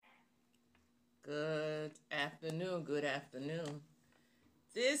afternoon. Good afternoon.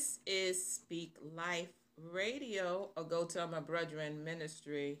 This is Speak Life Radio, or Go Tell My Brethren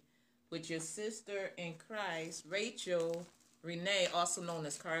Ministry, with your sister in Christ, Rachel Renee, also known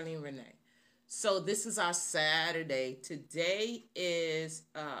as Carlene Renee. So this is our Saturday. Today is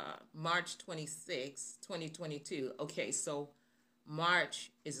March 26, 2022. Okay, so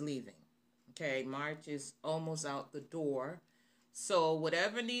March is leaving. Okay, March is almost out the door. So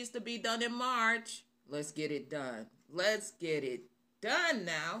whatever needs to be done in March, let's get it done. Let's get it done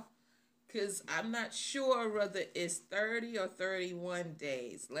now, because I'm not sure whether it's 30 or 31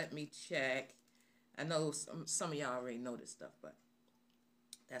 days. Let me check. I know some of y'all already know this stuff, but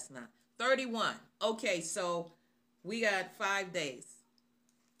that's not 31. Okay, so we got 5 days.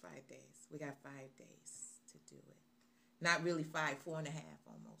 5 days. We got 5 days to do it. Not really 5, 4.5 almost.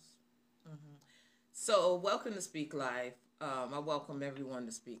 So welcome to Speak Life. I welcome everyone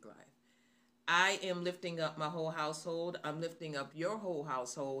to Speak Life. I am lifting up my whole household. I'm lifting up your whole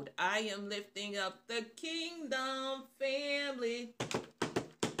household. I am lifting up the Kingdom family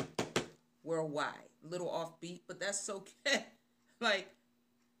worldwide. A little offbeat, but that's okay.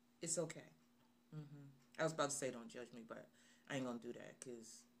 It's okay. I was about to say don't judge me, but I ain't going to do that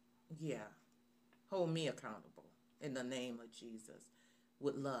because, hold me accountable in the name of Jesus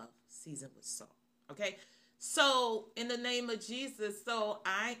with love, seasoned with salt. Okay? So, in the name of Jesus,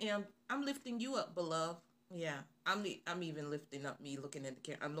 I'm lifting you up, beloved. Yeah, I'm even lifting up me, looking at the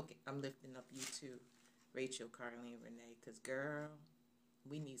camera. I'm lifting up you too, Rachel, Carlene, Renee, because, girl,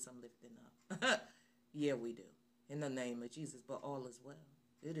 we need some lifting up. Yeah, we do. In the name of Jesus, but all is well.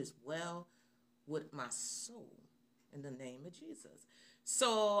 It is well with my soul in the name of Jesus.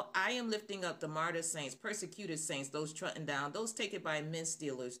 So I am lifting up the martyr saints, persecuted saints, those trodden down, those taken by men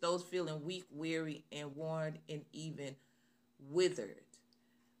stealers, those feeling weak, weary, and worn, and even withered.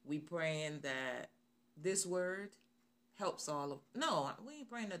 We praying that this word helps all of. No, we ain't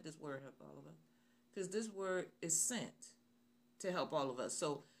praying that this word helps all of us, because this word is sent to help all of us.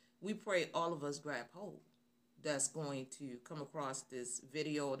 So we pray all of us grab hold that's going to come across this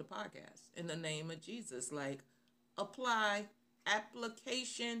video or the podcast in the name of Jesus. Apply.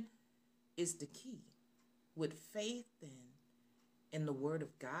 Application is the key. With faith and the word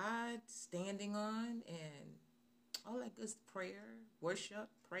of God standing on and all that good prayer, worship,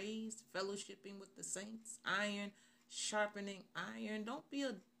 praise, fellowshipping with the saints, iron sharpening iron. Don't be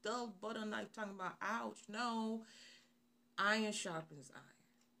a dull butter knife talking about ouch. No, iron sharpens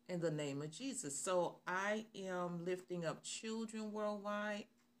iron in the name of Jesus. So I am lifting up children worldwide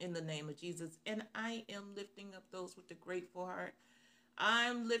in the name of Jesus. And I am lifting up those with the grateful heart.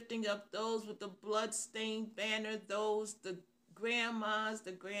 I'm lifting up those with the bloodstained banner, the grandmas,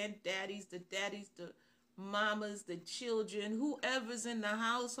 the granddaddies, the daddies, the mamas, the children, whoever's in the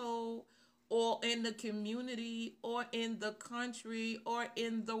household or in the community or in the country or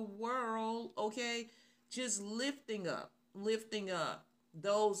in the world, okay? Just lifting up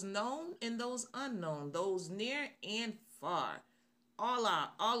those known and those unknown, those near and far.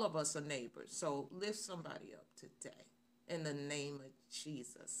 All of us are neighbors. So lift somebody up today in the name of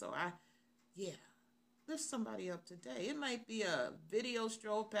Jesus. So lift somebody up today. It might be a video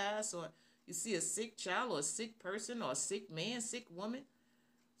stroll past, or you see a sick child or a sick person or a sick man, sick woman,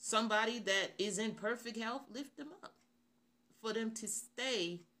 somebody that is in perfect health. Lift them up for them to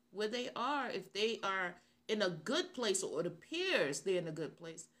stay where they are. If they are in a good place, or it appears they're in a good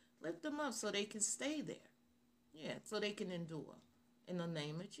place, lift them up so they can stay there. Yeah, so they can endure. In the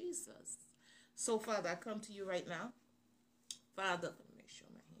name of Jesus. So, Father, I come to you right now. Father, let me make sure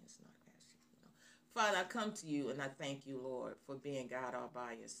my hand's not ashy. Father, I come to you and I thank you, Lord, for being God all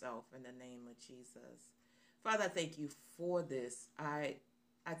by yourself in the name of Jesus. Father, I thank you for this. I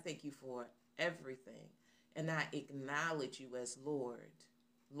thank you for everything. And I acknowledge you as Lord.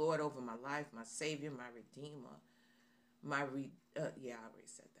 Lord over my life, my Savior, my Redeemer. I already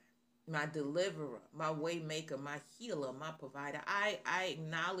said that. My deliverer, my way maker, my healer, my provider. I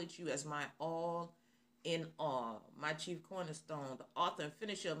acknowledge you as my all in all, my chief cornerstone, the author and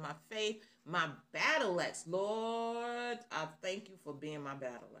finisher of my faith, my battle axe. Lord, I thank you for being my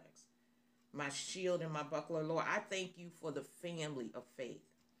battle axe, my shield and my buckler. Lord, I thank you for the family of faith.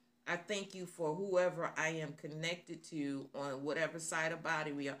 I thank you for whoever I am connected to on whatever side of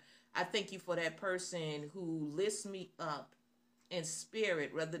body we are. I thank you for that person who lifts me up in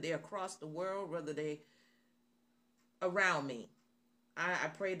spirit, whether they're across the world, whether they around me. I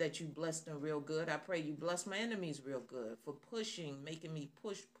pray that you bless them real good. I pray you bless my enemies real good for pushing, making me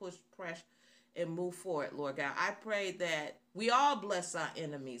push, press, and move forward, Lord God. I pray that we all bless our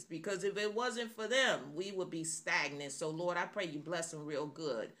enemies, because if it wasn't for them, we would be stagnant. So, Lord, I pray you bless them real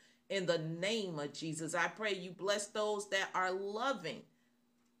good In the name of Jesus, I pray you bless those that are loving.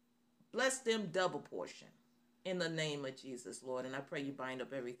 Bless them double portion. In the name of Jesus, Lord. And I pray you bind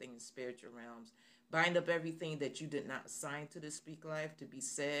up everything in spiritual realms. Bind up everything that you did not assign to the Speak Life to be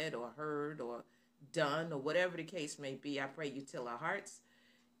said or heard or done or whatever the case may be. I pray you till our hearts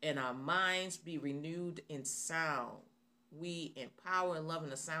and our minds be renewed in sound. We empower and love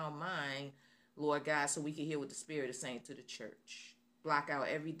in a sound mind, Lord God, so we can hear what the Spirit is saying to the church. Block out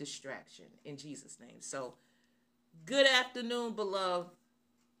every distraction in Jesus' name. So, good afternoon, beloved.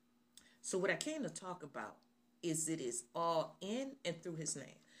 So what I came to talk about is it is all in and through his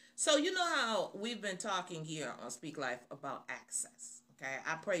name. So you know how we've been talking here on Speak Life about access. Okay,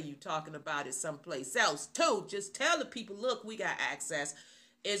 I pray you talking about it someplace else too. Just tell the people, look, we got access.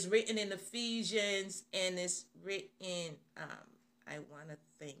 It's written in Ephesians and it's written, I want to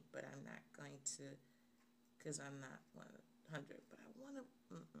think, but I'm not going to, because I'm not 100, but I want to,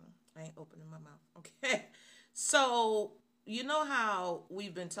 I ain't opening my mouth. Okay, so you know how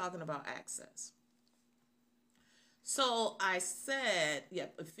we've been talking about access. So I said, yeah,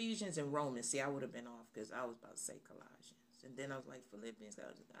 Ephesians and Romans. See, I would have been off because I was about to say Colossians. And then I was like, Philippians.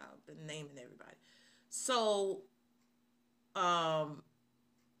 I've been naming everybody. So,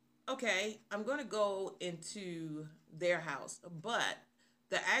 okay, I'm going to go into their house. But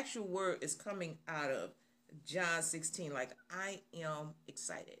the actual word is coming out of John 16. Like, I am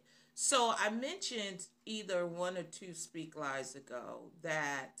excited. So I mentioned either one or two Speak Lives ago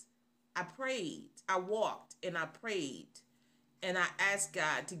that I prayed, I walked and I prayed and I asked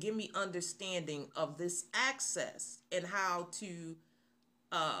God to give me understanding of this access and how to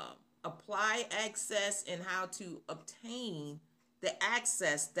apply access and how to obtain the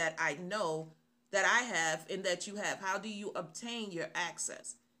access that I know that I have and that you have. How do you obtain your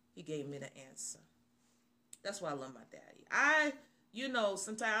access? He gave me the answer. That's why I love my daddy.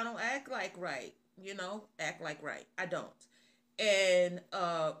 Sometimes I don't act like right, act like right. I don't. And,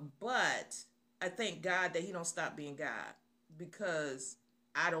 but I thank God that he don't stop being God because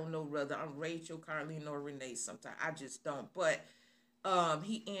I don't know whether I'm Rachel, Carlene, or Renee sometimes. I just don't. But,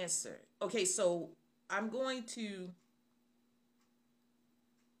 he answered. Okay. So I'm going to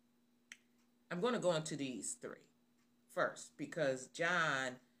go into these three first because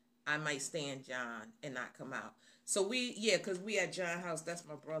John, I might stay in John and not come out. So because we at John house, that's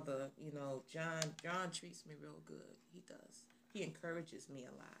my brother, John treats me real good. He does. He encourages me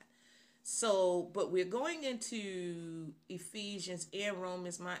a lot. So, but we're going into Ephesians and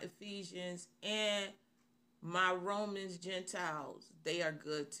Romans, my Ephesians and my Romans Gentiles. They are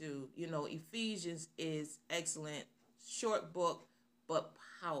good too. Ephesians is excellent, short book, but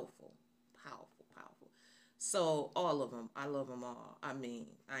powerful, powerful, powerful. So all of them, I love them all. I mean,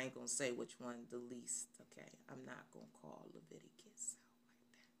 I ain't going to say which one the least, okay? I'm not going to call Leviticus out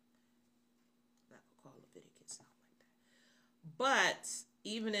like that. I'm not going to call Leviticus out like that. But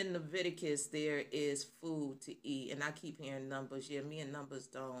even in Leviticus, there is food to eat. And I keep hearing Numbers. Yeah, me and Numbers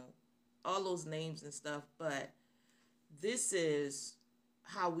don't. All those names and stuff. But this is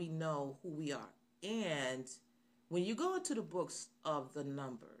how we know who we are. And when you go into the books of the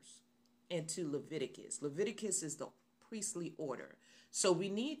Numbers, into Leviticus, Leviticus is the priestly order. So we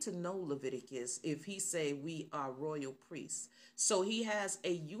need to know Leviticus if he say we are royal priests. So he has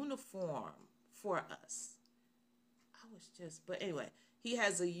a uniform for us. But anyway, he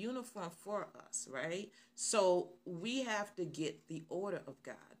has a uniform for us, right? So we have to get the order of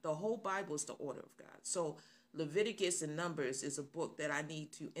God. The whole Bible is the order of God. So Leviticus and Numbers is a book that I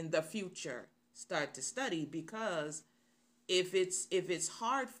need to, in the future, start to study because if it's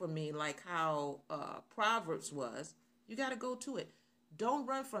hard for me, like how Proverbs was, you got to go to it. Don't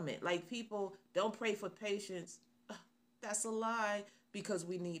run from it. Like people don't pray for patience. That's a lie because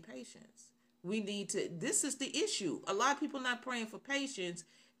we need patience. This is the issue. A lot of people not praying for patience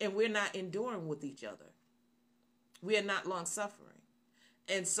and we're not enduring with each other. We are not long suffering.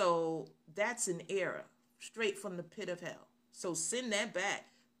 And so that's an error straight from the pit of hell. So send that back.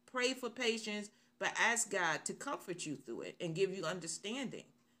 Pray for patience, but ask God to comfort you through it and give you understanding.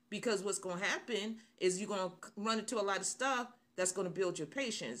 Because what's going to happen is you're going to run into a lot of stuff that's going to build your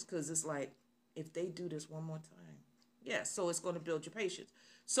patience. Because it's like, if they do this one more time. Yeah, so it's going to build your patience.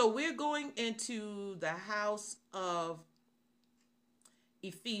 So we're going into the house of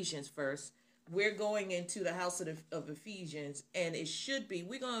Ephesians first. We're going into the house of Ephesians. And it should be,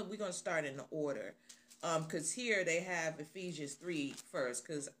 we're gonna start in the order. Because here they have Ephesians 3 first.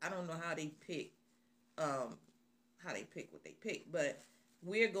 Because I don't know how they pick what they pick. But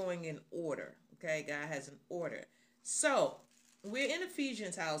we're going in order. Okay, God has an order. So we're in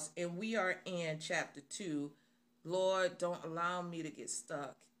Ephesians house and we are in chapter 2. Lord, don't allow me to get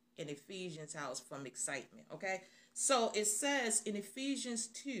stuck an Ephesians house from excitement, okay? So it says in Ephesians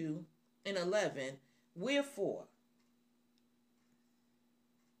 2:11, wherefore,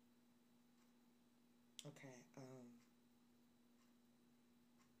 okay,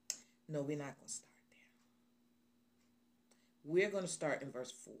 no, we're not going to start there. We're going to start in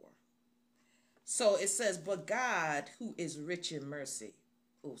verse 4. So it says, but God, who is rich in mercy.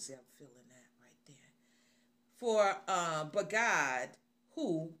 Oh, see, I'm feeling that right there. But God,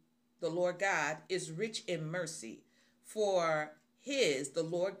 who, the Lord God, is rich in mercy, for the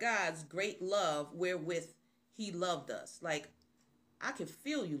Lord God's great love wherewith he loved us. Like, I can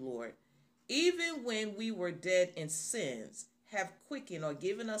feel you, Lord. Even when we were dead in sins, have quickened or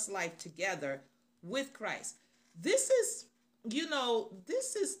given us life together with Christ. This is,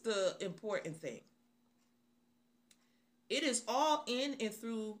 this is the important thing. It is all in and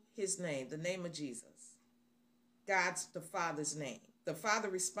through his name, the name of Jesus. God's the Father's name. The Father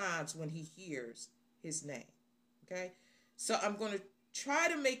responds when he hears his name. Okay? So I'm going to try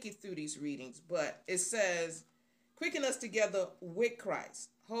to make it through these readings, but it says, quicken us together with Christ.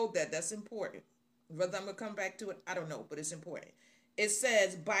 Hold that. That's important. Whether I'm going to come back to it, I don't know, but it's important. It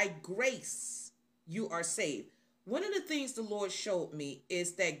says, by grace you are saved. One of the things the Lord showed me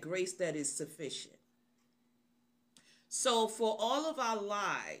is that grace that is sufficient. So for all of our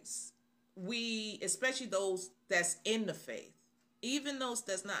lives, we, especially those that's in the faith, even those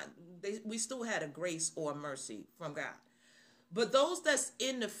that's not, we still had a grace or a mercy from God. But those that's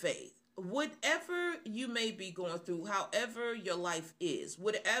in the faith, whatever you may be going through, however your life is,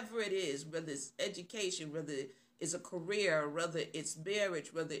 whatever it is, whether it's education, whether it's a career, whether it's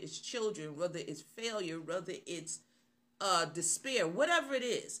marriage, whether it's children, whether it's failure, whether it's despair, whatever it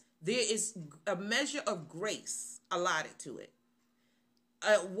is, there is a measure of grace allotted to it.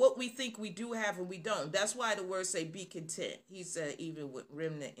 What we think we do have and we don't. That's why the words say be content. He said even with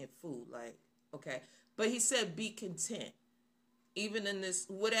remnant and food, like, okay. But he said be content. Even in this,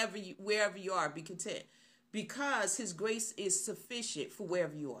 wherever you are, be content. Because his grace is sufficient for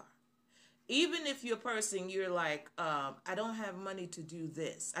wherever you are. Even if you're a person, you're like, I don't have money to do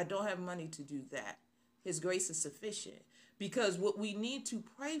this. I don't have money to do that. His grace is sufficient. Because what we need to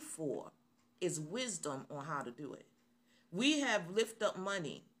pray for is wisdom on how to do it. We have lifted up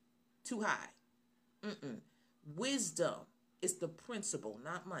money too high. Wisdom is the principle,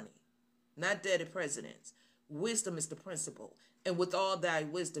 not money. Not dead presidents. Wisdom is the principle. And with all thy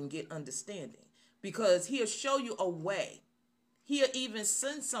wisdom, get understanding. Because he'll show you a way. He'll even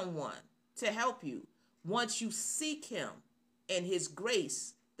send someone to help you once you seek him and his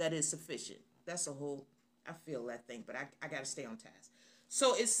grace that is sufficient. That's a whole, I feel that thing, but I got to stay on task.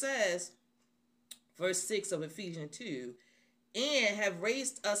 So it says, verse 6 of Ephesians 2, and have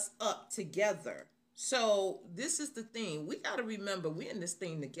raised us up together. So this is the thing. We got to remember we're in this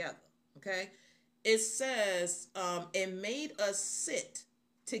thing together, okay? It says, and made us sit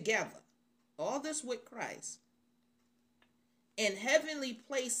together, all this with Christ, in heavenly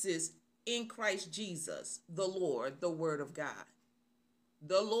places in Christ Jesus, the Lord, the Word of God.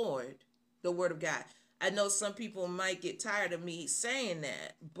 The Lord, the Word of God. I know some people might get tired of me saying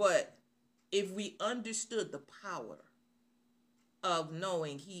that, but if we understood the power of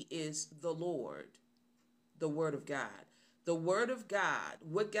knowing he is the Lord, the Word of God. The Word of God,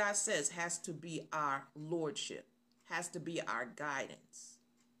 what God says, has to be our lordship, has to be our guidance.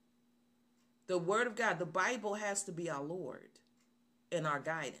 The Word of God, the Bible has to be our Lord and our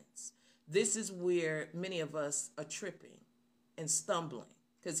guidance. This is where many of us are tripping and stumbling,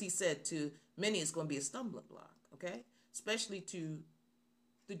 because he said to many it's going to be a stumbling block, okay? Especially to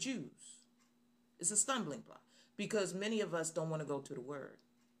the Jews. It's a stumbling block because many of us don't want to go to the Word.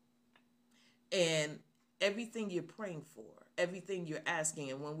 And everything you're praying for, everything you're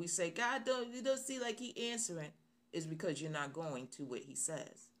asking, and when we say, God, you don't see like he answering, is because you're not going to what he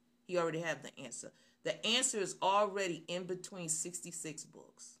says. He already have the answer. The answer is already in between 66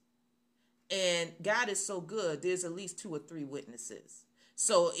 books. And God is so good, there's at least 2 or 3 witnesses.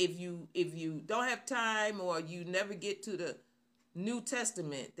 So if you don't have time or you never get to the New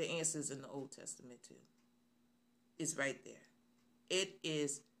Testament, the answer is in the Old Testament too. It's right there. It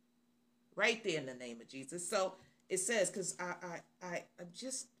is right there in the name of Jesus. So it says, because I'm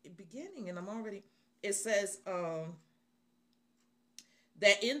just beginning and I'm already, it says that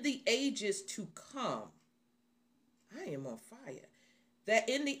in the ages to come, I am on fire, that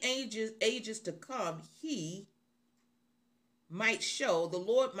in the ages to come, he might show, the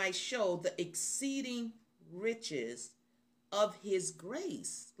Lord might show the exceeding riches of his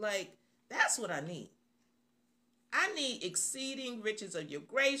grace. Like, that's what I need. I need exceeding riches of your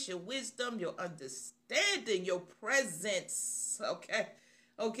grace, your wisdom, your understanding, your presence, okay?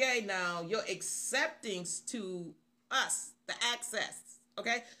 Okay, now your acceptance to us, the access.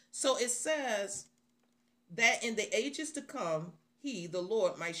 Okay, so it says that in the ages to come, he, the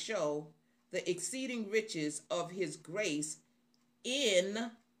Lord, might show the exceeding riches of his grace in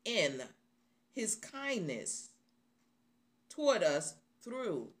his kindness toward us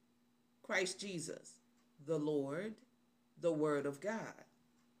through Christ Jesus, the Lord, the Word of God.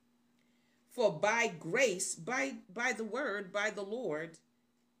 For by grace, by the Word, by the Lord,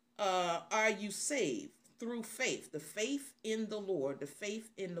 are you saved through faith. The faith in the Lord, the faith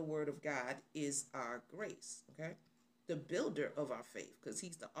in the Word of God is our grace, okay? The builder of our faith, because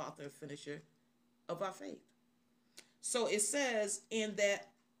he's the author and finisher of our faith. So it says, in that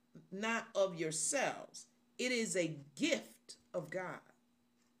not of yourselves, it is a gift of God,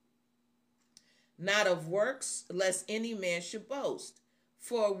 not of works, lest any man should boast.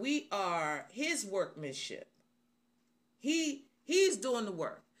 For we are his workmanship. He's doing the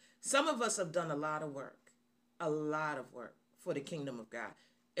work. Some of us have done a lot of work for the kingdom of God.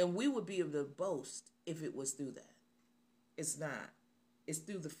 And we would be able to boast if it was through that. It's not. It's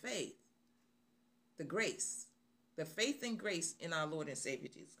through the faith, the grace, the faith and grace in our Lord and Savior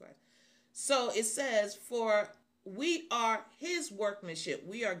Jesus Christ. So it says, for we are his workmanship.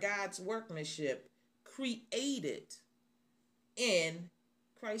 We are God's workmanship, created in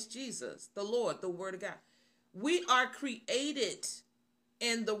Christ Jesus, the Lord, the Word of God. We are created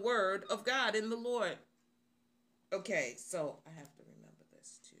in the Word of God, in the Lord. Okay, so I have to remember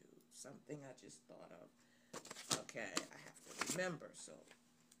this too. Something I just thought of. Okay, I have to remember. So,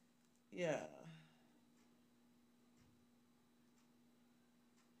 yeah.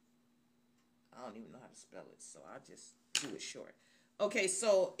 I don't even know how to spell it, so I'll just do it short. Okay,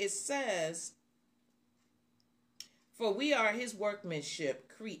 so it says, for we are his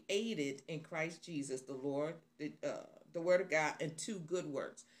workmanship, created in Christ Jesus, the Lord, the Word of God, into good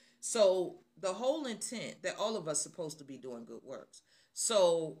works. So the whole intent that all of us are supposed to be doing good works.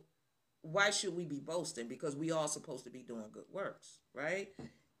 So why should we be boasting? Because we all supposed to be doing good works, right?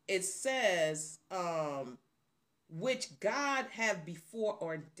 It says, which God have before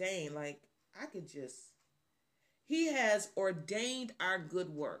ordained. Like, he has ordained our good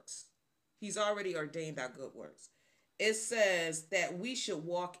works. He's already ordained our good works. It says that we should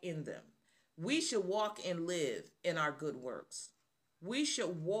walk in them. We should walk and live in our good works. We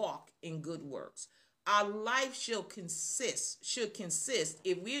should walk in good works. Our life should consist,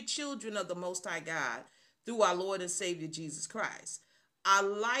 if we're children of the Most High God, through our Lord and Savior Jesus Christ. Our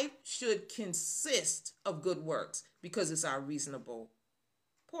life should consist of good works because it's our reasonable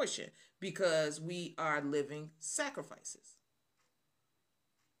portion, because we are living sacrifices.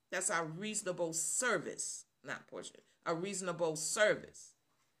 That's our reasonable service, not portion. A reasonable service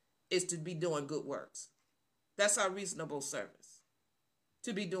is to be doing good works. That's our reasonable service,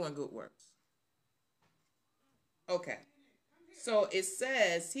 to be doing good works. Okay. So it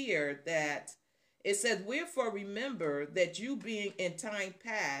says here that, it says, wherefore remember that you being in time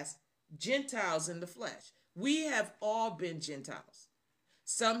past Gentiles in the flesh. We have all been Gentiles.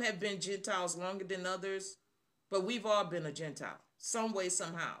 Some have been Gentiles longer than others, but we've all been a Gentile, some way,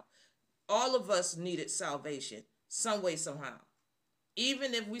 somehow. All of us needed salvation, some way, somehow.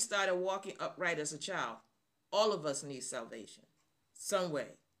 Even if we started walking upright as a child, all of us need salvation, some way,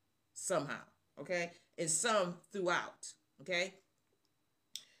 somehow, okay? And some throughout, okay?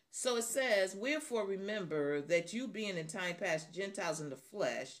 So it says, wherefore remember that you being in time past Gentiles in the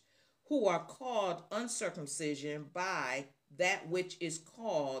flesh, who are called uncircumcision by that which is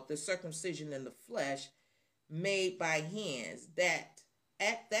called the circumcision in the flesh, made by hands, that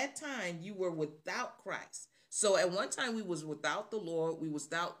at that time you were without Christ. So at one time we was without the Lord, we was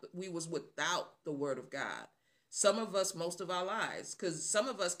without the Word of God. Some of us most of our lives, because some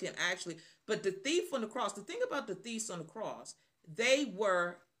of us can actually, but the thief on the cross, the thing about the thieves on the cross, they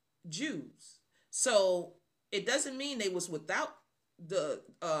were Jews. So it doesn't mean they was without the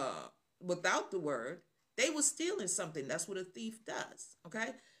word. They were stealing something. That's what a thief does. Okay.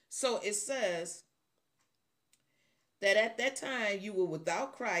 So it says that at that time you were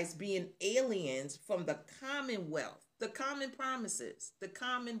without Christ, being aliens from the commonwealth, the common promises, the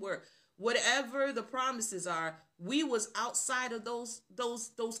common word, whatever the promises are. We was outside of those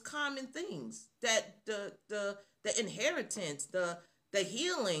common things, that the inheritance, the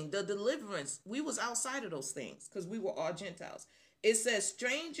healing, the deliverance. We was outside of those things because we were all Gentiles. It says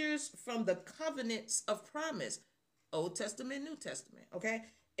strangers from the covenants of promise, Old Testament, New Testament. Okay.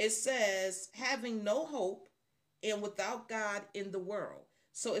 It says having no hope and without God in the world.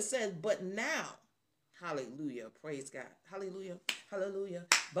 So it says, but now, hallelujah, praise God, hallelujah, hallelujah.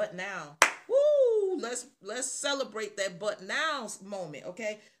 But now, woo, woo, let's celebrate that but now moment,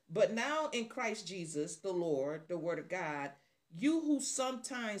 okay? But now in Christ Jesus, the Lord, the Word of God, you who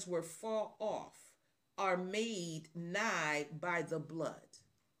sometimes were far off are made nigh by the blood.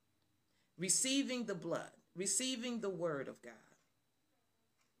 Receiving the blood, receiving the Word of God,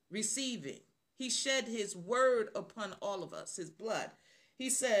 receiving. He shed his word upon all of us, his blood.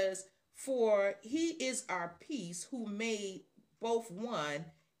 He says, for he is our peace, who made both one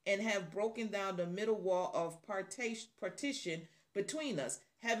and have broken down the middle wall of partition between us,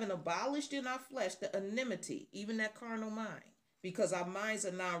 having abolished in our flesh the enmity, even that carnal mind, because our minds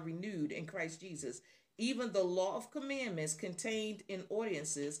are now renewed in Christ Jesus, even the law of commandments contained in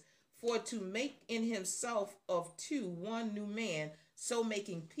ordinances, for to make in himself of two one new man, so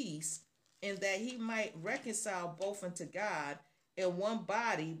making peace, and that he might reconcile both unto God in one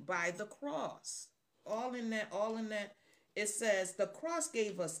body by the cross. All in that, it says the cross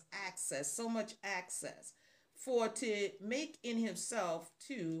gave us access, so much access, for to make in himself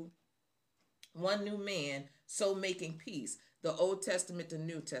two one new man, so making peace. The Old Testament, the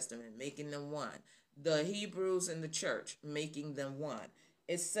New Testament, making them one. The Hebrews and the church, making them one.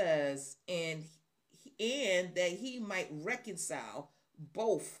 It says, and that he might reconcile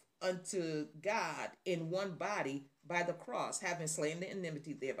both unto God in one body by the cross, having slain the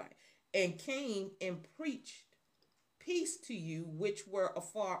enmity thereby, and came and preached peace to you which were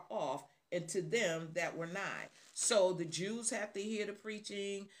afar off, and to them that were nigh. So the Jews have to hear the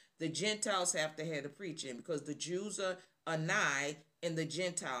preaching, the Gentiles have to hear the preaching, because the Jews are nigh and the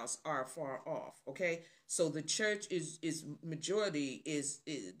Gentiles are far off. Okay, so the church is majority is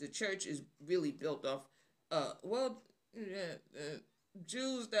the church is really built off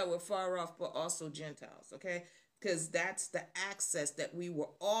Jews that were far off, but also Gentiles, okay? Because that's the access that we were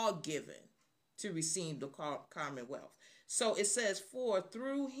all given to receive the commonwealth. So it says, for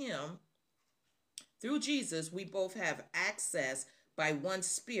through him, through Jesus, we both have access by one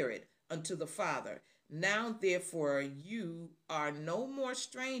Spirit unto the Father. Now, therefore, you are no more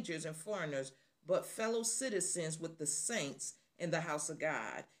strangers and foreigners, but fellow citizens with the saints in the house of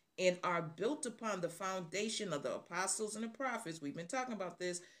God, and are built upon the foundation of the apostles and the prophets. We've been talking about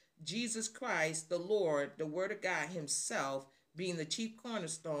this. Jesus Christ, the Lord, the Word of God himself, being the chief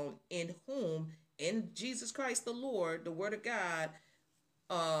cornerstone, in whom, in Jesus Christ, the Lord, the Word of God,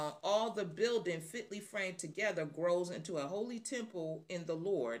 all the building fitly framed together grows into a holy temple in the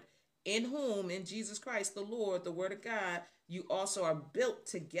Lord, in whom, in Jesus Christ, the Lord, the Word of God, you also are built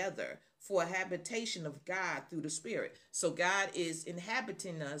together for a habitation of God through the Spirit. So God is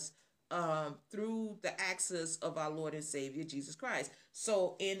inhabiting us through the access of our Lord and Savior, Jesus Christ.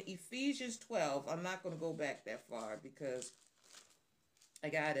 So in Ephesians 12, I'm not going to go back that far because I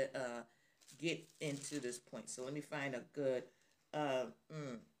got to get into this point. So let me find a good,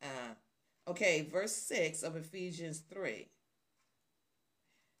 okay, verse 6 of Ephesians 3.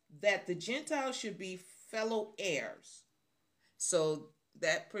 That the Gentiles should be fellow heirs. So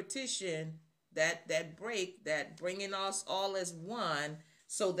that partition, that break, that bringing us all as one,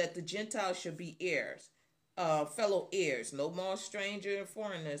 so that the Gentiles should be heirs, fellow heirs, no more stranger and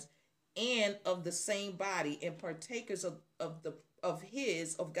foreigners, and of the same body, and partakers of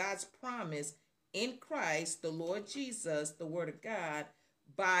God's promise in Christ, the Lord Jesus, the Word of God,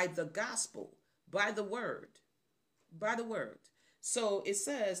 by the gospel, by the word. So it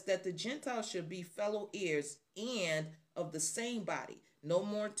says that the Gentiles should be fellow heirs and of the same body. No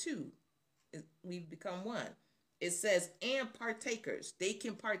more two. We've become one. It says, and partakers. They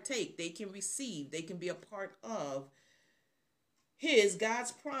can partake. They can receive. They can be a part of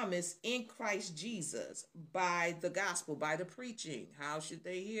God's promise in Christ Jesus by the gospel, by the preaching. How should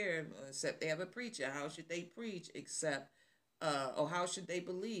they hear? Except they have a preacher. How should they preach? Except, or how should they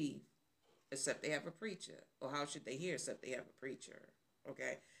believe? Except they have a preacher. Or how should they hear except they have a preacher?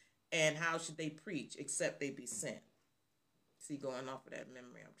 Okay? And how should they preach except they be sent? See, going off of that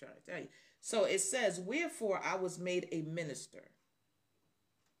memory, I'm trying to tell you. So it says, wherefore I was made a minister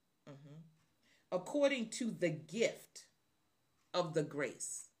according to the gift of the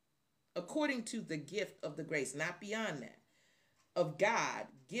grace. According to the gift of the grace, not beyond that, of God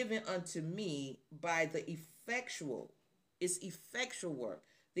given unto me by the effectual work.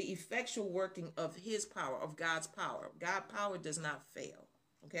 The effectual working of his power, of God's power. God's power does not fail,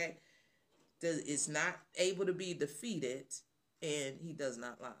 okay? It's not able to be defeated, and he does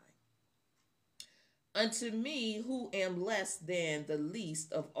not lie. Unto me, who am less than the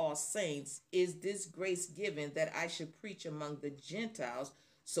least of all saints, is this grace given, that I should preach among the Gentiles,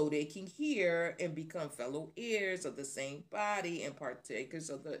 so they can hear and become fellow heirs of the same body and partakers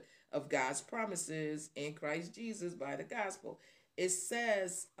of God's promises in Christ Jesus by the gospel. It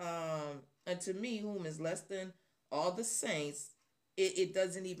says unto me, whom is less than all the saints, it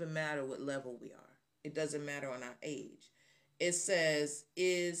doesn't even matter what level we are. It doesn't matter on our age. It says,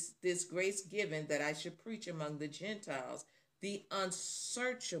 is this grace given that I should preach among the Gentiles the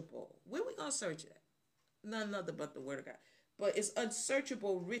unsearchable. Where we going to search it at? None other but the word of God. But it's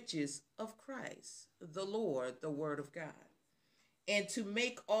unsearchable riches of Christ, the Lord, the word of God. And to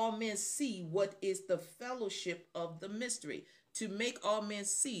make all men see what is the fellowship of the mystery. To make all men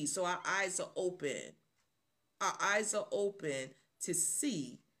see. So our eyes are open. Our eyes are open to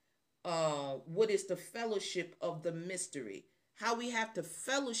see what is the fellowship of the mystery. How we have to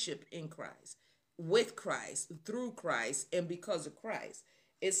fellowship in Christ, with Christ, through Christ, and because of Christ.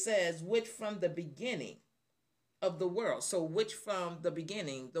 It says, which from the beginning of the world. So which from the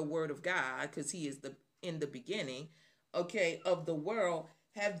beginning, the word of God, because he is in the beginning, okay, of the world,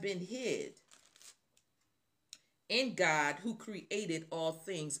 have been hid in God, who created all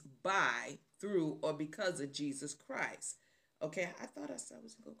things by, through, or because of Jesus Christ. Okay, I thought I said I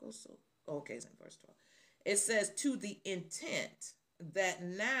was going to go so. Okay, it's in verse 12. It says, to the intent that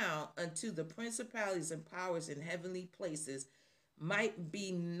now unto the principalities and powers in heavenly places might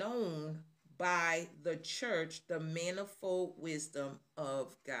be known by the church the manifold wisdom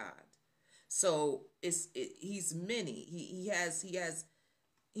of God. So he's many.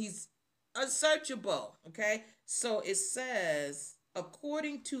 He's unsearchable. Okay, so it says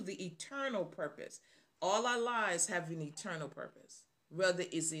according to the eternal purpose. All our lives have an eternal purpose, whether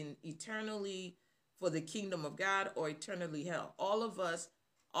it's in eternally for the kingdom of God or eternally hell. All of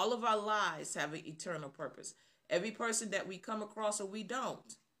our lives have an eternal purpose. Every person that we come across or we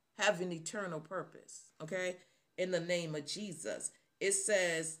don't have an eternal purpose, okay? In the name of Jesus. It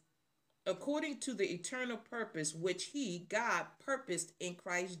says, according to the eternal purpose which he, God, purposed in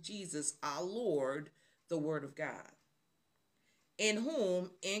Christ Jesus our Lord, the word of God. In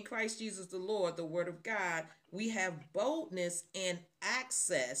whom, in Christ Jesus the Lord, the word of God, we have boldness and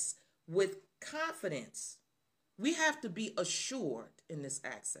access with confidence. We have to be assured in this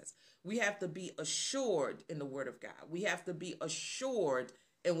access. We have to be assured in the word of God. We have to be assured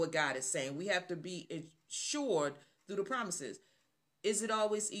in what God is saying. We have to be assured through the promises. Is it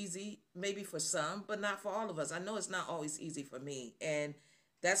always easy? Maybe for some, but not for all of us. I know it's not always easy for me. And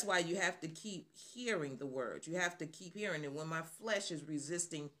that's why you have to keep hearing the word. You have to keep hearing it. When my flesh is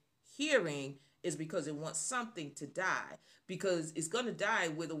resisting hearing, is because it wants something to die. Because it's going to die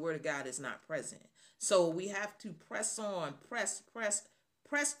where the word of God is not present. So we have to press on, press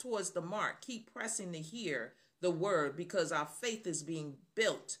towards the mark. Keep pressing to hear the word, because our faith is being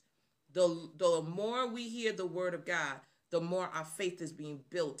built. The more we hear the word of God, the more our faith is being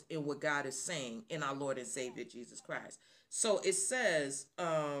built in what God is saying in our Lord and Savior, Jesus Christ. So it says,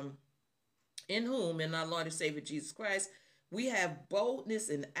 in whom, in our Lord and Savior, Jesus Christ, we have boldness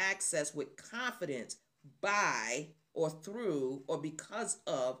and access with confidence by or through or because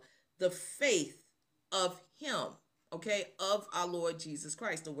of the faith of him, okay, of our Lord Jesus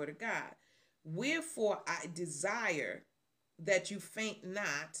Christ, the word of God. Wherefore I desire that you faint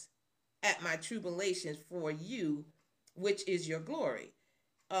not at my tribulations for you, which is your glory.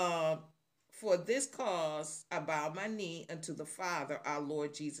 For this cause I bow my knee unto the Father, our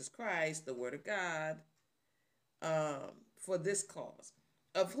Lord Jesus Christ, the word of God, for this cause,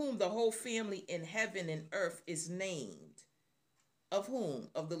 of whom the whole family in heaven and earth is named. Of whom?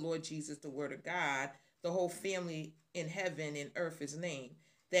 Of the Lord Jesus, the word of God, the whole family in heaven and earth is named.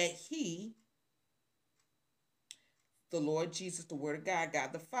 That he, the Lord Jesus, the word of God,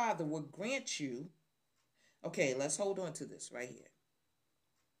 God the Father, will grant you. Okay, let's hold on to this right here.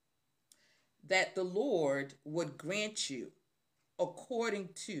 That the Lord would grant you according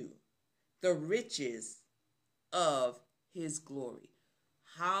to the riches of his glory.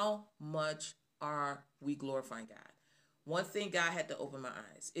 How much are we glorifying God? One thing God had to open my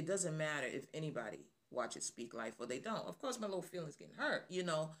eyes. It doesn't matter if anybody watches Speak Life or they don't. Of course, my little feelings getting hurt,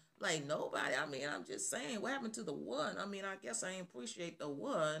 like nobody. I mean, I'm just saying, what happened to the one? I mean, I guess I didn't appreciate the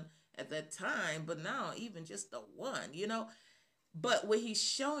one at that time, but now even just the one, But what he's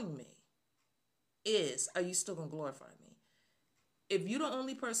showing me is, are you still going to glorify me? If you're the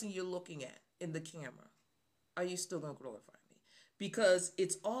only person you're looking at in the camera, are you still going to glorify me? Because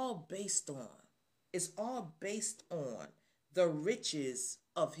it's all based on the riches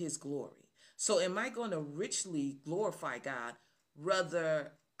of his glory. So am I going to richly glorify God,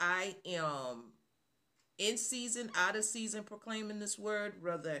 whether I am in season, out of season, proclaiming this word,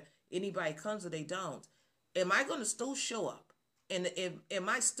 whether anybody comes or they don't? Am I going to still show up? And am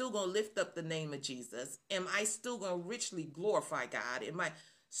I still going to lift up the name of Jesus? Am I still going to richly glorify God? Am I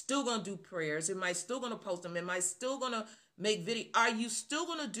still going to do prayers? Am I still going to post them? Am I still going to make video. Are you still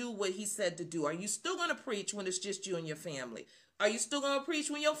going to do what he said to do? Are you still going to preach when it's just you and your family? Are you still going to preach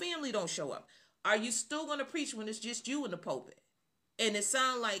when your family don't show up? Are you still going to preach when it's just you in the pulpit? And it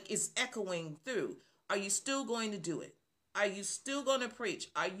sounds like it's echoing through. Are you still going to do it? Are you still going to preach?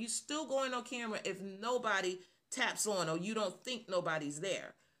 Are you still going on camera if nobody taps on or you don't think nobody's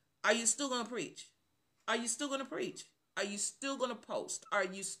there? Are you still going to preach? Are you still going to preach? Are you still going to post? Are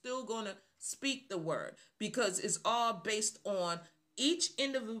you still going to speak the word? Because it's all based on each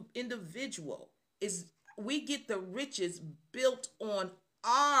individual. We get the riches built on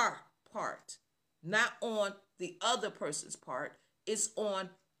our part, not on the other person's part. It's on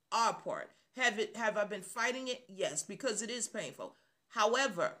our part. Have I been fighting it? Yes, because it is painful.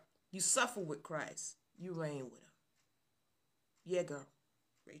 However, you suffer with Christ. You reign with him. Yeah, girl.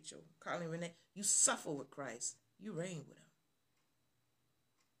 Rachel, Carly, Renee, you suffer with Christ. You reign with him.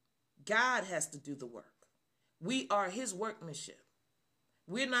 God has to do the work. We are his workmanship.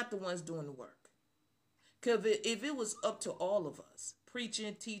 We're not the ones doing the work. Because if it was up to all of us,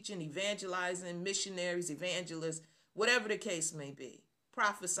 preaching, teaching, evangelizing, missionaries, evangelists, whatever the case may be,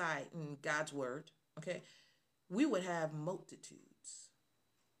 prophesying God's word, okay, we would have multitudes.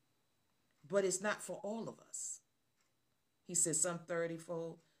 But it's not for all of us. He says some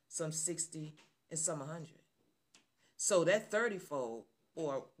 30-fold, some 60, and some 100. So that 30-fold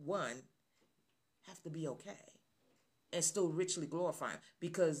or one have to be okay and still richly glorifying,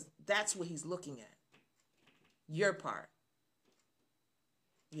 because that's what he's looking at. Your part.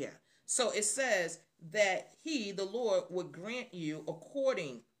 Yeah. So it says that he, the Lord, would grant you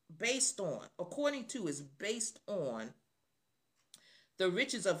according to is based on the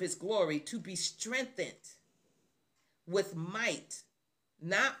riches of his glory, to be strengthened with might,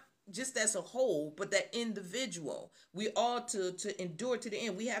 not just as a whole, but that individual. We all to endure to the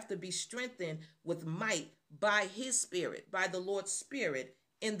end. We have to be strengthened with might by his spirit, by the Lord's spirit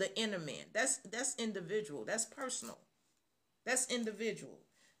in the inner man. That's individual. That's personal. That's individual.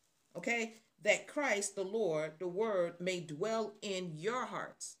 Okay? That Christ, the Lord, the word, may dwell in your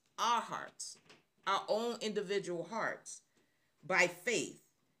hearts, our own individual hearts, by faith,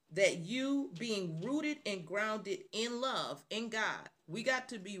 that you being rooted and grounded in love, in God. We got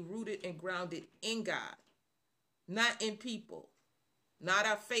to be rooted and grounded in God, not in people, not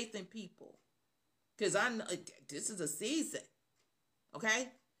our faith in people. Because I know this is a season, okay?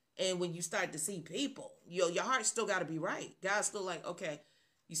 And when you start to see people, your heart still got to be right. God's still like, okay,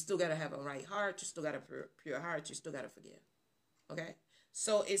 you still got to have a right heart. You still got a pure heart. You still got to forgive, okay?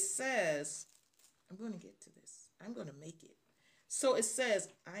 So it says, I'm going to get to this. I'm going to make it. So it says,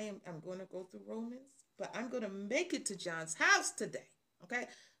 I'm going to go through Romans, but I'm going to make it to John's house today. Okay.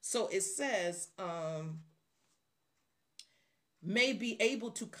 So it says, may be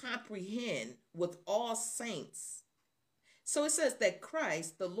able to comprehend with all saints. So it says that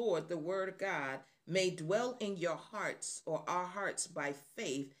Christ, the Lord, the word of God, may dwell in your hearts, or our hearts, by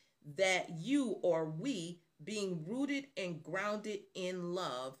faith, that you or we, being rooted and grounded in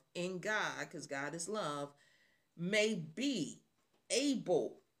love, in God, because God is love, may be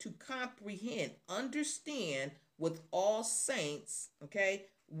able to comprehend, understand with all saints, okay,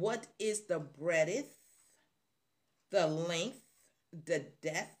 what is the breadth, the length, the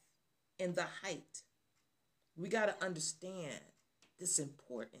depth, and the height. We got to understand this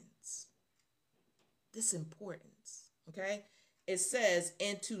importance. Okay? It says,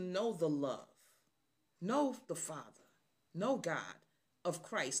 and to know the love, know the Father, know God, of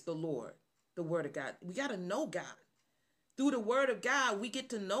Christ, the Lord, the word of God. We got to know God. Through the word of God, we get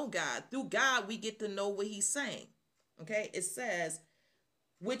to know God. Through God, we get to know what he's saying. Okay? It says,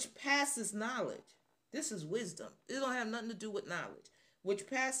 which passes knowledge. This is wisdom. It don't have nothing to do with knowledge. Which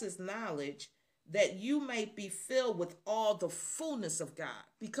passes knowledge, that you may be filled with all the fullness of God,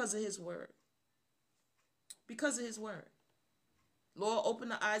 because of his word. Because of his word. Lord, open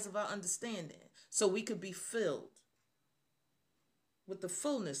the eyes of our understanding so we could be filled with the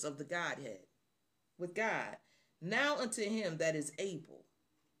fullness of the Godhead, with God. Now unto him that is able.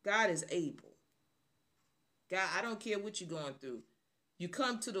 God is able. God, I don't care what you're going through. You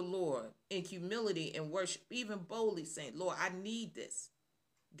come to the Lord in humility and worship, even boldly saying, Lord, I need this.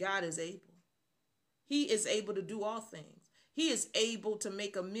 God is able. He is able to do all things. He is able to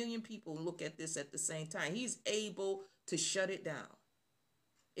make 1 million people look at this at the same time. He's able to shut it down.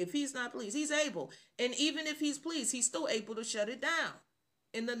 If he's not pleased, he's able. And even if he's pleased, he's still able to shut it down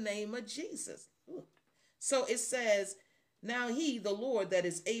in the name of Jesus. Ooh. So it says, now he, the Lord, that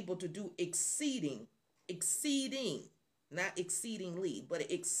is able to do exceeding, not exceedingly,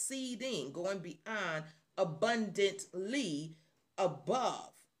 but exceeding, going beyond, abundantly,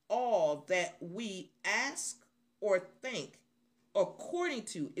 above all that we ask or think according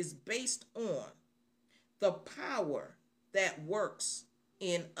to is based on the power that works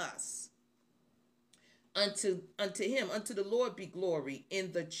in us. Unto him, unto the Lord be glory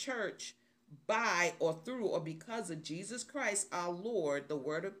in the church by or through or because of Jesus Christ our Lord, the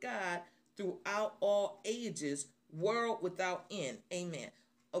word of God, throughout all ages, world without end. Amen.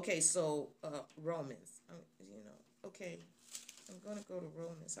 Okay, so Romans, okay, I'm going to go to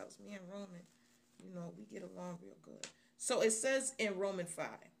Romans. That was me and Roman. We get along real good. So it says in Romans 5,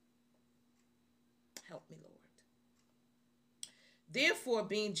 help me, Lord. Therefore,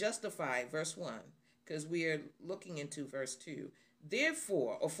 being justified, verse 1, because we are looking into verse 2.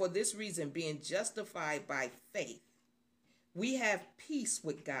 Therefore, or for this reason, being justified by faith, we have peace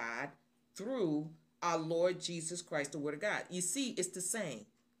with God through our Lord Jesus Christ, the word of God. You see, it's the same.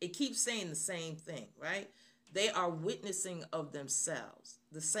 It keeps saying the same thing, right? They are witnessing of themselves.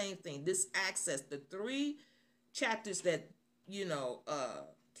 The same thing. This access, the 3 chapters that,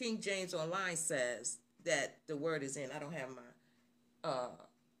 King James Online says that the word is in. I don't have my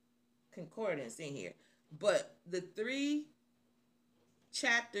concordance in here. But the 3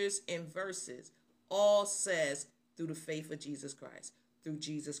 chapters and verses all says through the faith of Jesus Christ, through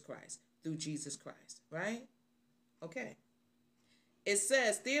Jesus Christ, through Jesus Christ, right? Okay. It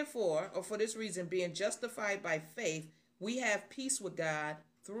says, therefore, or for this reason, being justified by faith, we have peace with God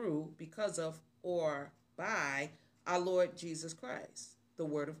through, because of, or by our Lord Jesus Christ, the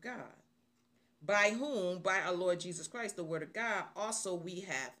word of God. By whom, by our Lord Jesus Christ, the word of God, also we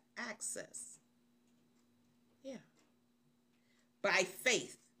have access. Yeah. By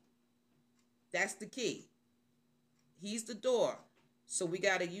faith. That's the key. He's the door. So we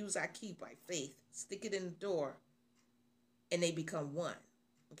got to use our key by faith. Stick it in the door. And they become one.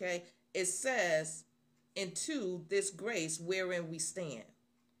 Okay? It says, into this grace wherein we stand,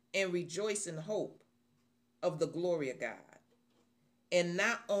 and rejoice in hope of the glory of God. And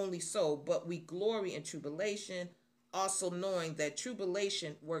not only so, but we glory in tribulation, also knowing that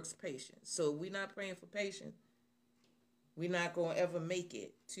tribulation works patience. So we're not praying for patience. We're not going to ever make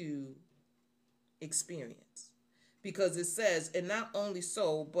it to experience. Because it says, and not only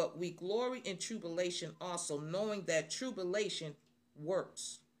so, but we glory in tribulation also, knowing that tribulation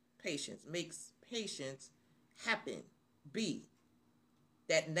works patience, makes patience happen, be.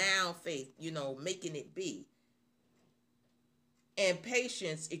 That now faith, making it be. And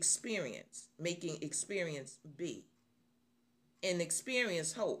patience, experience, making experience be. And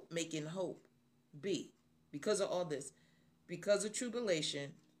experience, hope, making hope be. Because of all this, because of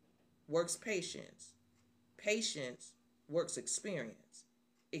tribulation works patience. Patience works experience.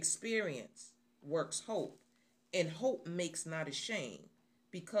 Experience works hope. And hope makes not ashamed,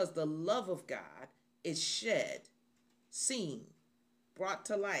 because the love of God is shed, seen, brought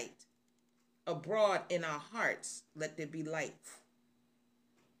to light, abroad in our hearts. Let there be light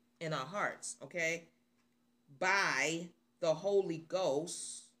in our hearts, okay? By the Holy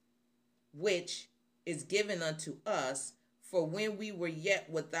Ghost, which is given unto us. For when we were yet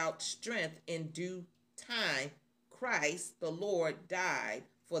without strength, in due time, Christ, the Lord, died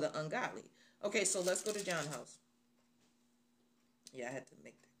for the ungodly. Okay, so let's go to John's house. Yeah, I had to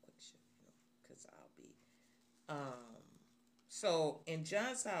make that quick shift, because I'll be... So in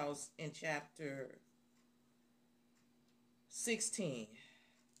John's house, in chapter 16,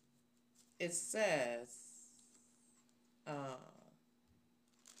 it says...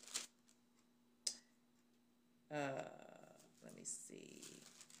 let me see.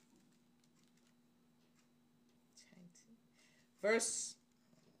 Verse...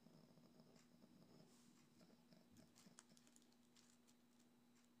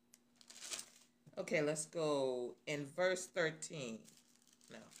 Okay, let's go in verse 13.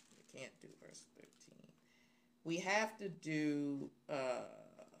 No, we can't do verse 13. We have to do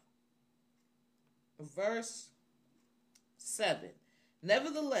verse 7.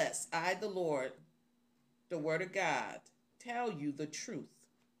 Nevertheless, I, the Lord, the word of God, tell you the truth.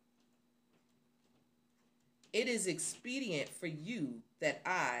 It is expedient for you that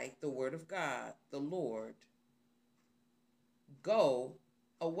I, the word of God, the Lord, go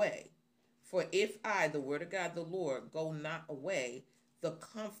away. For if I, the word of God, the Lord, go not away, the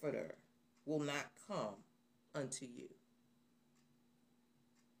Comforter will not come unto you.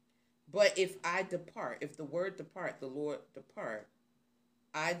 But if I depart, if the word depart, the Lord depart,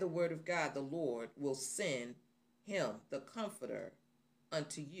 I, the word of God, the Lord, will send him, the Comforter,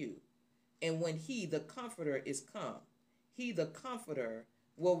 unto you. And when he, the Comforter, is come, he, the Comforter,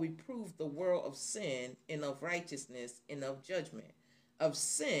 will reprove the world of sin and of righteousness and of judgment. Of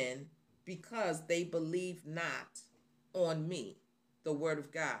sin, because they believe not on me, the word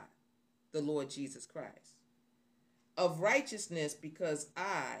of God, the Lord Jesus Christ. of righteousness, because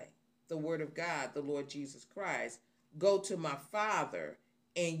I, the word of God, the Lord Jesus Christ, go to my Father,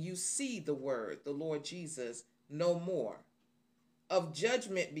 and you see the word, the Lord Jesus, no more. Of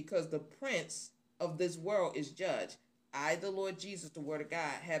judgment, because the prince of this world is judged. I, the Lord Jesus, the word of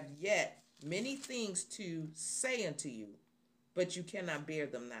God, have yet many things to say unto you, but you cannot bear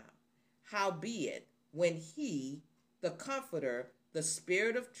them now. Howbeit, when he, the Comforter, the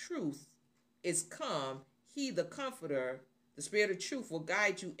Spirit of truth, is come, he, the Comforter, the Spirit of truth, will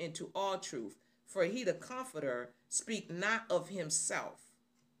guide you into all truth. For he, the Comforter, speak not of himself.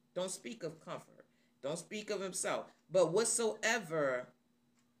 Don't speak of comfort. Don't speak of himself. But whatsoever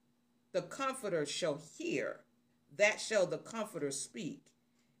the Comforter shall hear, that shall the Comforter speak.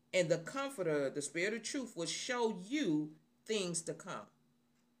 And the Comforter, the Spirit of truth, will show you things to come.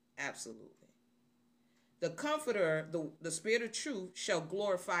 Absolutely. The Comforter, the Spirit of truth, shall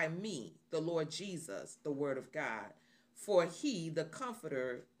glorify me, the Lord Jesus, the Word of God. For he, the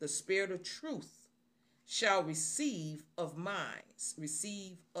Comforter, the Spirit of truth, shall receive of mine,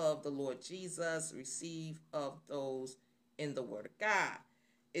 receive of the Lord Jesus, receive of those in the Word of God.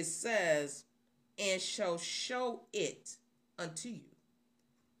 It says, and shall show it unto you.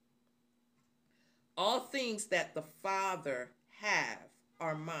 All things that the Father have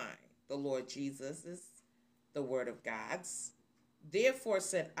are mine. The Lord Jesus is the Word of God's. Therefore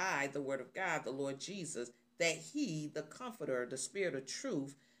said I, the Word of God, the Lord Jesus, that he, the Comforter, the Spirit of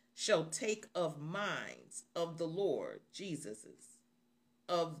truth, shall take of minds of the Lord Jesus's,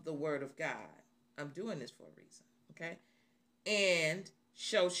 of the Word of God. I'm doing this for a reason, okay? And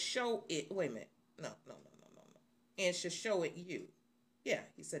shall show it, wait a minute, no. And shall show it you. Yeah,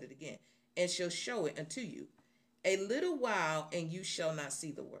 he said it again. And shall show it unto you. A little while, and you shall not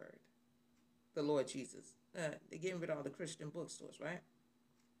see the word. The Lord Jesus. They're getting rid of all the Christian bookstores, right?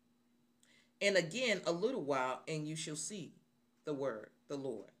 And again, a little while, and you shall see the word, the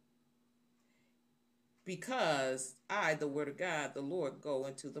Lord. Because I, the Word of God, the Lord, go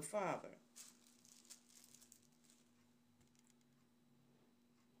into the Father.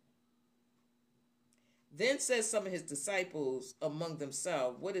 Then says some of his disciples among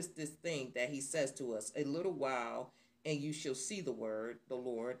themselves, what is this thing that he says to us? A little while, and you shall see the word, the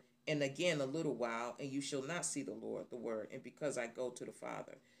Lord. And again, a little while, and you shall not see the Lord, the word. And because I go to the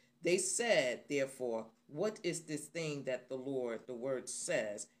Father. They said, therefore, what is this thing that the Lord, the word,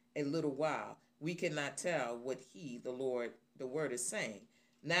 says? A little while. We cannot tell what he, the Lord, the word, is saying.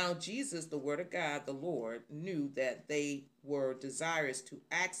 Now Jesus, the Word of God, the Lord, knew that they were desirous to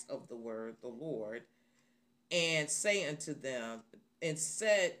ask of the word, the Lord, and say unto them, and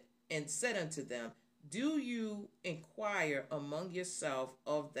said unto them, do you inquire among yourself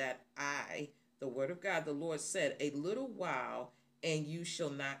of that I, the Word of God, the Lord, said, a little while, and you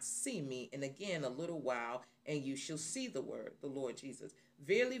shall not see me, and again a little while, and you shall see the word, the Lord Jesus.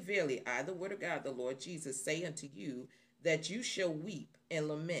 Verily, verily, I, the Word of God, the Lord Jesus, say unto you, that you shall weep and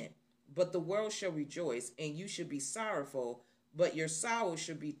lament, but the world shall rejoice, and you shall be sorrowful, but your sorrow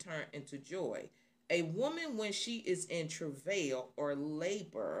shall be turned into joy. A woman, when she is in travail or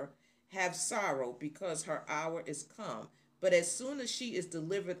labor, have sorrow, because her hour is come. But as soon as she is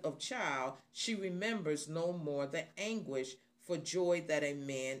delivered of child, she remembers no more the anguish for joy that a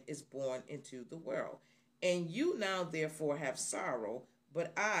man is born into the world. And you now therefore have sorrow,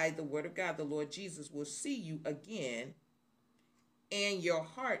 but I, the Word of God, the Lord Jesus, will see you again, and your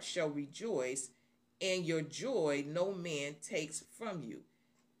heart shall rejoice, and your joy no man takes from you.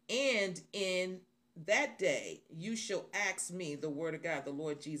 And in that day you shall ask me, the Word of God, the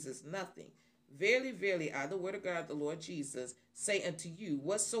Lord Jesus, nothing. Verily, verily, I, the Word of God, the Lord Jesus, say unto you,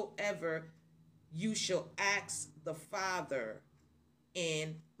 whatsoever you shall ask the Father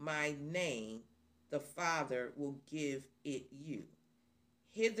in my name, the Father will give it you.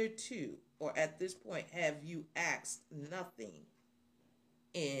 Hitherto, or at this point, have you asked nothing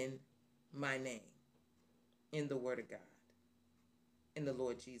in my name, in the Word of God, in the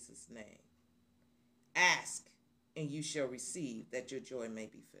Lord Jesus' name. Ask, and you shall receive, that your joy may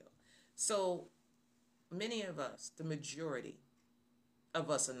be filled. So many of us, the majority of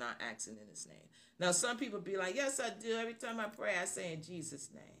us, are not asking in his name. Now, some people be like, yes, I do. Every time I pray, I say in Jesus'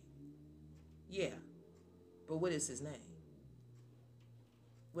 name. Yeah, but what is his name?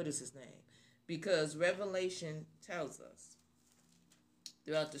 What is his name? Because Revelation tells us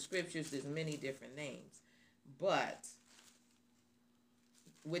throughout the scriptures there's many different names. But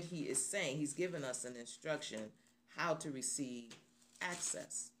what he is saying, he's given us an instruction how to receive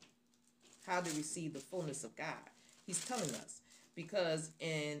access, how to receive the fullness of God. He's telling us, because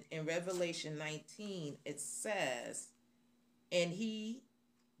in Revelation 19 it says, and he,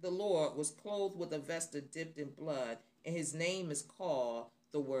 the Lord, was clothed with a vesture dipped in blood, And his name is called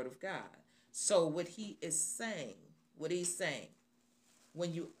the Word of God. So what he is saying, what he's saying,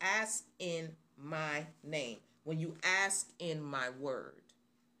 when you ask in my name, when you ask in my word,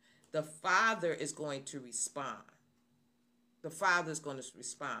 the Father is going to respond. The Father is going to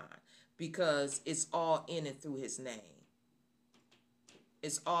respond because it's all in and through his name.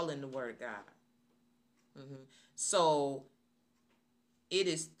 It's all in the Word of God. So it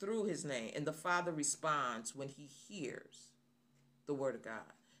is through his name, and the Father responds when he hears the Word of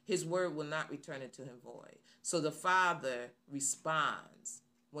God. His word will not return into him void. So the Father responds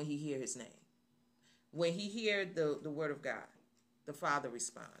when he hears his name. When he hears the Word of God, the Father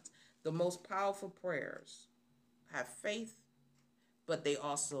responds. The most powerful prayers have faith, but they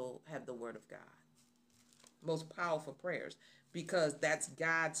also have the Word of God. Most powerful prayers, because that's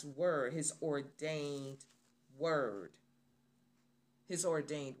God's word, his ordained word. His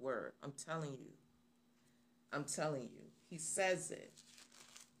ordained word. I'm telling you. He says it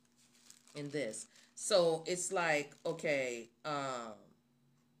in this. So it's like, okay,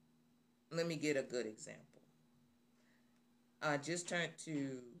 let me get a good example. Just turn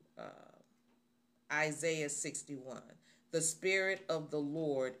to Isaiah 61. The Spirit of the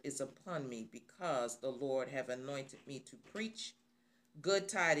Lord is upon me, because the Lord have anointed me to preach good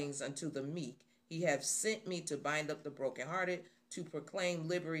tidings unto the meek. He have sent me to bind up the brokenhearted, to proclaim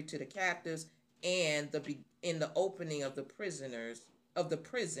liberty to the captives, and in the opening of the prisoners of the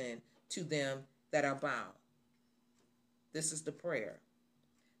prison to them that are bound. This is the prayer.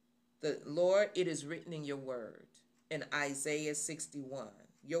 The Lord, it is written in your word in Isaiah 61.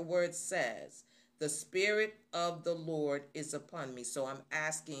 Your word says, the Spirit of the Lord is upon me. So I'm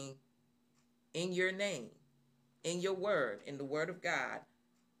asking in your name, in your word, in the word of God,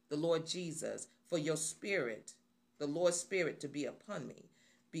 the Lord Jesus, for your Spirit, the Lord's Spirit to be upon me,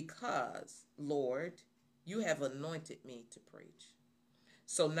 because, Lord, you have anointed me to preach.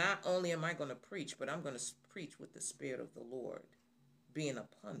 So not only am I going to preach, but I'm going to preach with the Spirit of the Lord being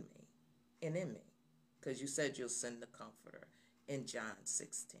upon me and in me, because you said you'll send the Comforter in John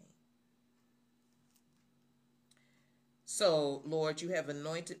 16. So, Lord, you have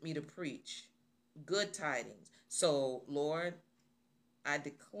anointed me to preach good tidings. So, Lord, I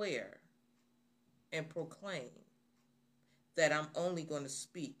declare and proclaim that I'm only going to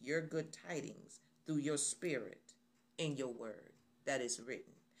speak your good tidings through your Spirit in your word that is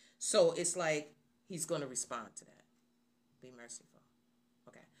written. So it's like he's going to respond to that. Be merciful.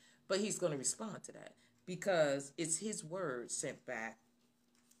 Okay. But he's going to respond to that because it's his word sent back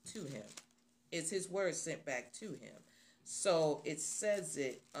to him. It's his word sent back to him. So it says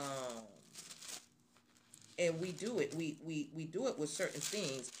it, and we do it. We do it with certain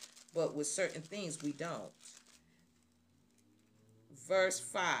things, but with certain things we don't. Verse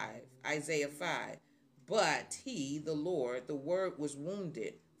 5, Isaiah 5. But he, the Lord, the word was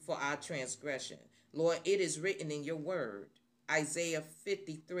wounded for our transgression. Lord, it is written in your word, Isaiah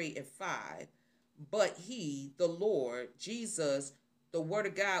 53 and 5. But he, the Lord, Jesus, the word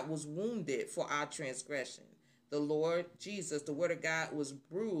of God was wounded for our transgression. The Lord Jesus, the word of God, was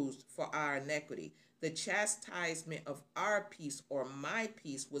bruised for our iniquity. The chastisement of our peace, or my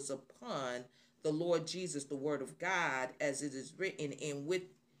peace, was upon the Lord Jesus, the word of God, as it is written. And with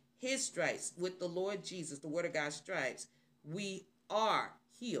his stripes, with the Lord Jesus, the word of God's stripes, we are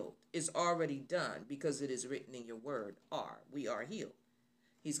healed. It's already done because it is written in your word. We are healed.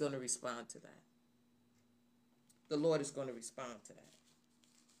 He's going to respond to that. The Lord is going to respond to that.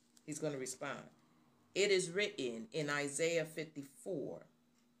 He's going to respond. It is written in Isaiah 54,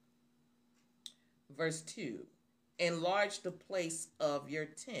 verse 2, enlarge the place of your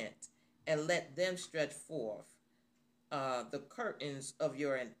tent and let them stretch forth the curtains of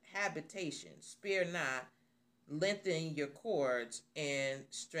your habitation. Spare not, lengthen your cords and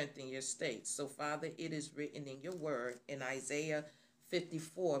strengthen your stakes. So, Father, it is written in your word in Isaiah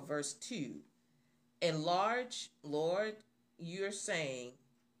 54, verse 2. Enlarge, Lord, you're saying,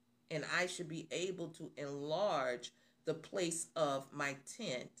 and I should be able to enlarge the place of my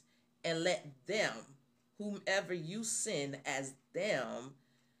tent and let them, whomever you send as them,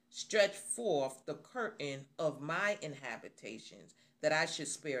 stretch forth the curtain of my inhabitations, that I should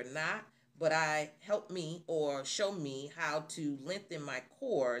spare not, but help me or show me how to lengthen my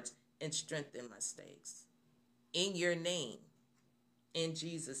cords and strengthen my stakes. In your name, in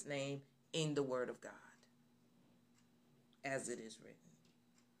Jesus' name, in the word of God, as it is written.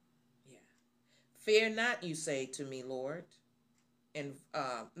 Fear not, you say to me, Lord. In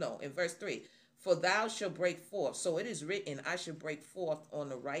verse 3. For thou shalt break forth. So it is written, I shall break forth on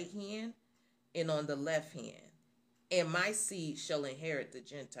the right hand and on the left hand. And my seed shall inherit the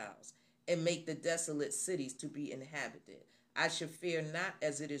Gentiles. and make the desolate cities to be inhabited. I shall fear not,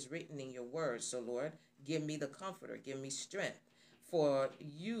 as it is written in your word. So, Lord, give me the comforter, give me strength. For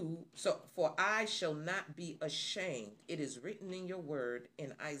I shall not be ashamed. It is written in your word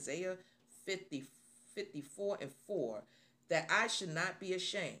in Isaiah 54:4, that I should not be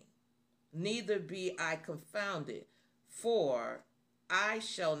ashamed, neither be I confounded, for I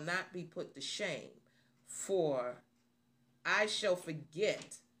shall not be put to shame, for I shall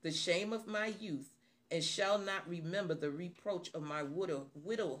forget the shame of my youth, and shall not remember the reproach of my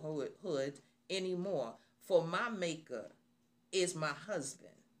widowhood anymore. For my maker is my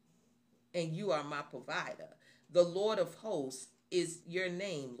husband, and you are my provider. The Lord of hosts is your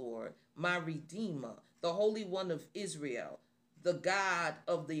name, Lord, my Redeemer, the Holy One of Israel, the God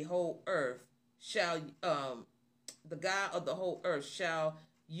of the whole earth shall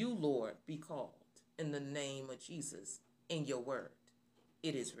you, Lord, be called. In the name of Jesus, in your word,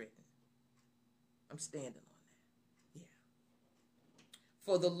 it is written. I'm standing on that. Yeah.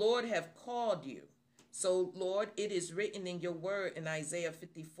 For the Lord have called you. So, Lord, it is written in your word in Isaiah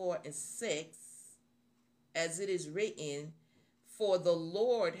 54:6, as it is written, for the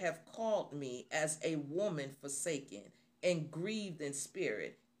Lord have called me as a woman forsaken and grieved in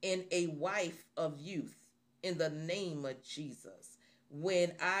spirit, and a wife of youth, in the name of Jesus.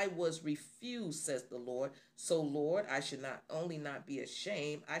 When I was refused, says the Lord. So, Lord, I should not only not be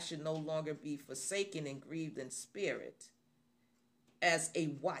ashamed, I should no longer be forsaken and grieved in spirit. As a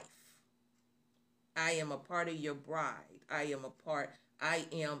wife, I am a part of your bride. I am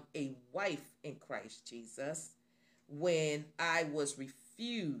a wife in Christ Jesus. When I was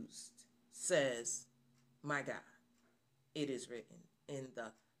refused, says my God. It is written in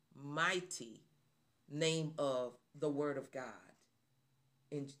the mighty name of the word of God,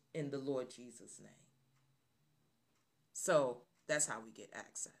 in the Lord Jesus' name. So that's how we get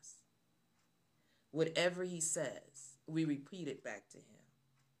access. Whatever he says, we repeat it back to him.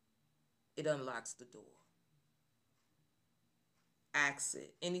 It unlocks the door. Ask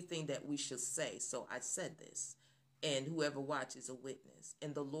it. Anything that we should say. So I said this, and whoever watches a witness,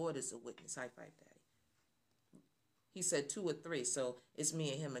 and the Lord is a witness. High five, Daddy. He said 2 or 3, so it's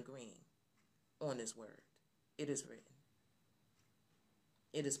me and him agreeing on his word. It is written.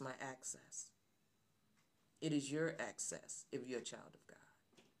 It is my access. It is your access if you're a child of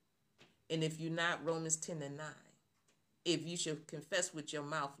God. And if you're not, Romans 10:9. If you shall confess with your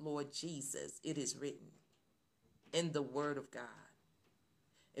mouth, Lord Jesus, it is written in the word of God.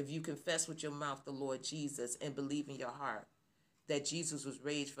 If you confess with your mouth the Lord Jesus and believe in your heart that Jesus was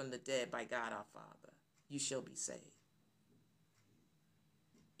raised from the dead by God our Father, you shall be saved.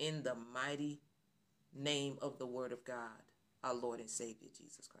 In the mighty name of the word of God, our Lord and Savior,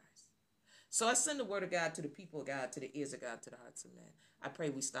 Jesus Christ. So I send the word of God to the people of God, to the ears of God, to the hearts of men. I pray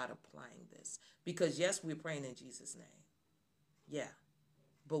we start applying this. Because yes, we're praying in Jesus' name. Yeah.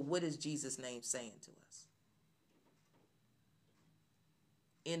 But what is Jesus' name saying to us?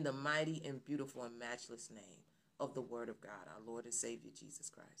 In the mighty and beautiful and matchless name of the word of God, our Lord and Savior, Jesus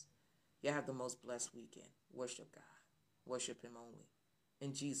Christ. You have the most blessed weekend. Worship God. Worship him only.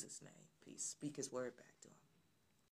 In Jesus' name, peace. Speak his word back to him.